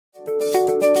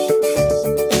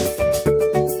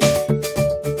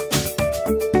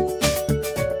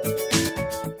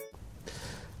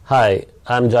Hi,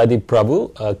 I'm Jaideep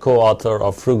Prabhu, a co-author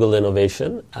of Frugal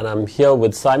Innovation, and I'm here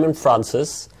with Simon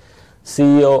Francis,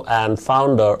 CEO and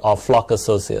founder of Flock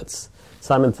Associates.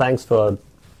 Simon, thanks for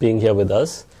being here with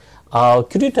us.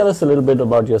 Could you tell us a little bit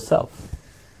about yourself?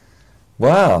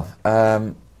 Well,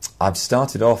 I've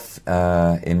started off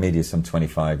in media some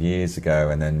 25 years ago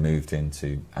and then moved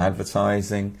into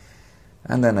advertising.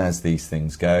 And then as these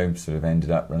things go, sort of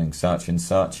ended up running Saatchi &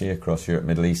 Saatchi across Europe,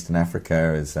 Middle East and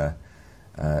Africa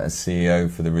as CEO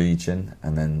for the region.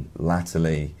 And then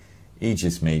latterly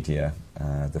Aegis Media,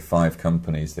 the 5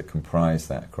 companies that comprise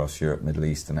that across Europe, Middle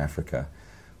East and Africa.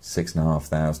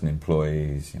 6,500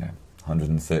 employees,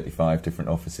 135 different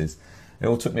offices. It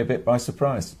all took me a bit by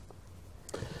surprise.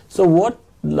 So what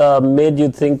made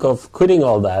you think of quitting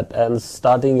all that and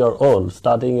starting your own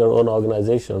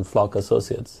organization, Flock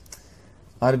Associates?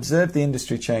 I'd observed the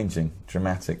industry changing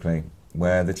dramatically,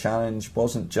 where the challenge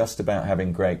wasn't just about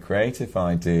having great creative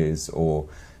ideas or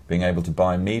being able to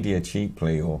buy media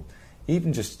cheaply or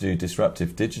even just to do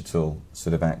disruptive digital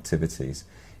sort of activities.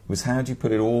 It was how do you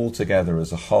put it all together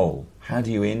as a whole? How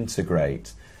do you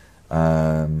integrate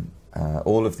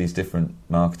all of these different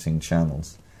marketing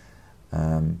channels?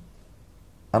 And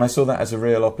I saw that as a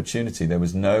real opportunity. There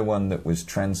was no one that was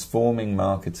transforming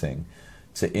marketing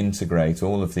to integrate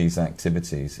all of these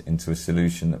activities into a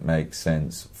solution that makes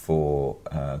sense for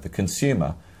the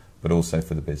consumer, but also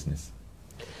for the business.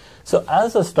 So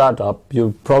as a startup,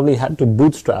 you probably had to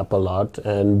bootstrap a lot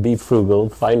and be frugal,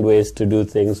 find ways to do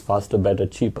things faster, better,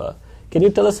 cheaper. Can you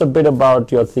tell us a bit about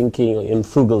your thinking in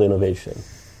frugal innovation?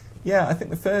 Yeah, I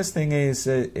think the first thing is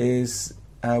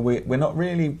we're not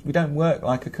really, we don't work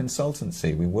like a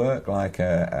consultancy. We work like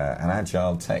an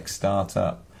agile tech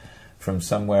startup from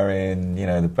somewhere in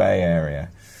the Bay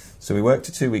Area. So we work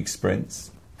to 2-week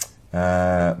sprints. We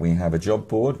have a job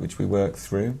board which we work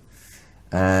through,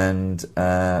 and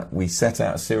we set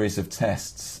out a series of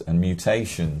tests and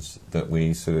mutations that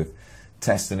we sort of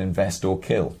test and invest or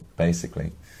kill,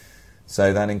 basically.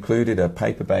 So that included a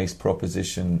paper-based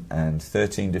proposition and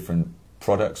 13 different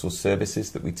products or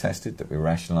services that we tested, that we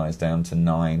rationalized down to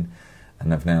 9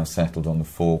 and have now settled on the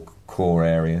 4 core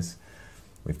areas.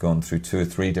 We've gone through 2 or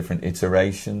 3 different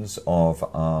iterations of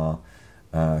our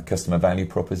customer value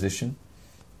proposition.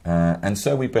 And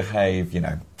so we behave,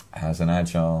 as an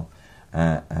agile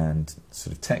and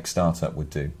sort of tech startup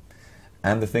would do.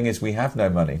 And the thing is, we have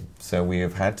no money, so we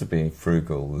have had to be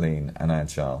frugal, lean and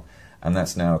agile. And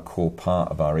that's now a core part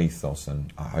of our ethos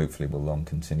and hopefully will long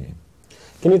continue.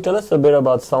 Can you tell us a bit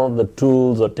about some of the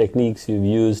tools or techniques you've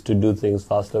used to do things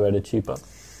faster, better, cheaper?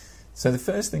 So the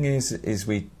first thing is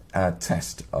we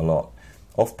test a lot,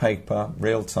 off paper,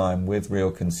 real time, with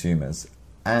real consumers,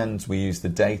 and we use the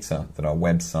data that our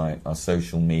website, our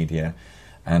social media,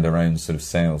 and our own sort of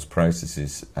sales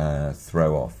processes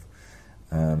throw off.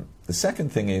 The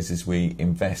second thing is we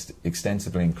invest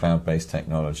extensively in cloud-based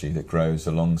technology that grows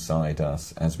alongside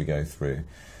us as we go through.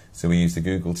 So we use the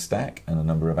Google Stack and a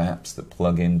number of apps that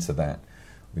plug into that,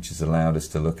 which has allowed us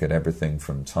to look at everything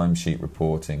from timesheet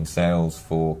reporting, sales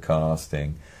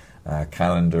forecasting,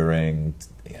 calendaring,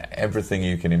 everything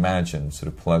you can imagine sort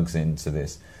of plugs into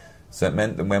this. So it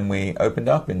meant that when we opened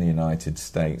up in the United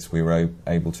States, we were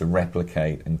able to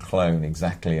replicate and clone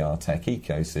exactly our tech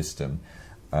ecosystem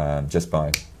just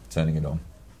by turning it on.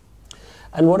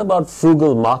 And what about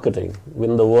frugal marketing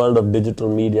in the world of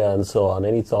digital media and so on?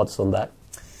 Any thoughts on that?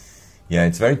 Yeah,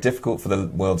 it's very difficult for the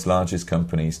world's largest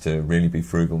companies to really be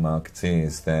frugal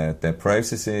marketeers. Their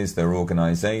processes, their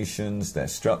organizations, their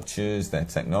structures, their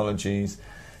technologies,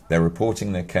 their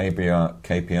reporting, their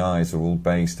KPIs are all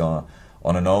based on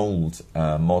an old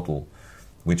model,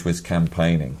 which was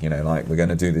campaigning. Like we're going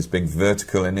to do this big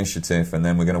vertical initiative and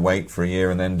then we're going to wait for a year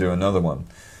and then do another one.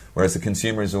 Whereas the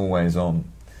consumer is always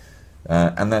on.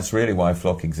 And that's really why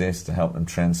Flock exists, to help them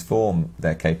transform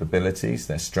their capabilities,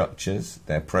 their structures,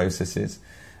 their processes,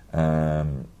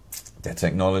 their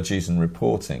technologies and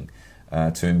reporting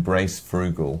to embrace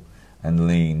frugal and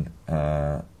lean,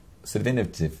 sort of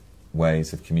innovative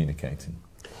ways of communicating.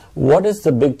 What is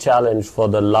the big challenge for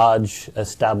the large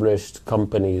established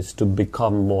companies to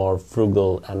become more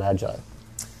frugal and agile?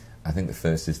 I think the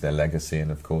first is their legacy and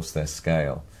of course their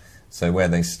scale. So where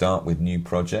they start with new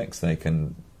projects, they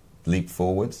can leap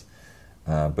forwards,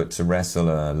 but to wrestle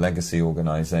a legacy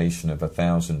organization of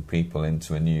 1,000 people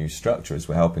into a new structure, as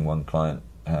we're helping one client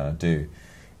do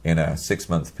in a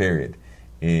 6-month period,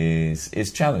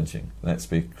 is challenging. Let's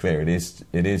be clear, it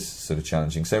is sort of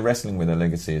challenging. So wrestling with a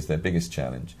legacy is their biggest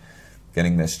challenge.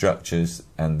 Getting their structures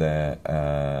and their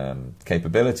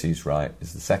capabilities right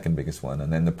is the second biggest one,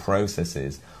 and then the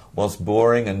processes, whilst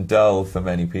boring and dull for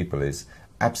many people, is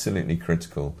absolutely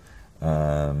critical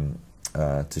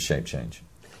to shape change.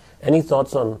 Any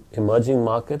thoughts on emerging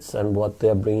markets and what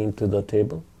they're bringing to the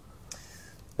table?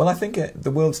 Well, I think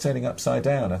the world's turning upside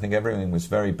down. I think everything was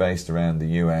very based around the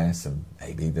US and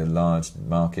maybe the large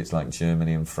markets like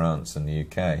Germany and France and the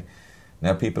UK.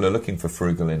 Now people are looking for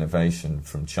frugal innovation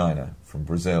from China, from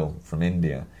Brazil, from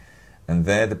India. And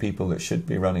they're the people that should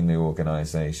be running the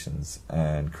organizations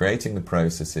and creating the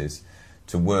processes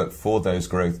to work for those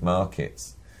growth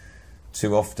markets.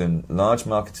 Too often, large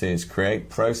marketeers create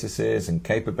processes and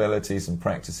capabilities and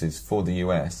practices for the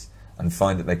US and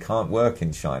find that they can't work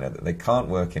in China, that they can't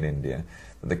work in India,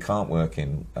 that they can't work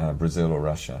in Brazil or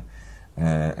Russia.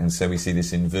 And so we see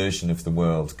this inversion of the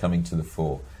world coming to the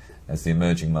fore as the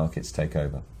emerging markets take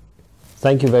over.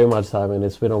 Thank you very much, Simon.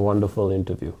 It's been a wonderful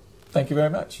interview. Thank you very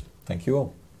much. Thank you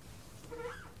all.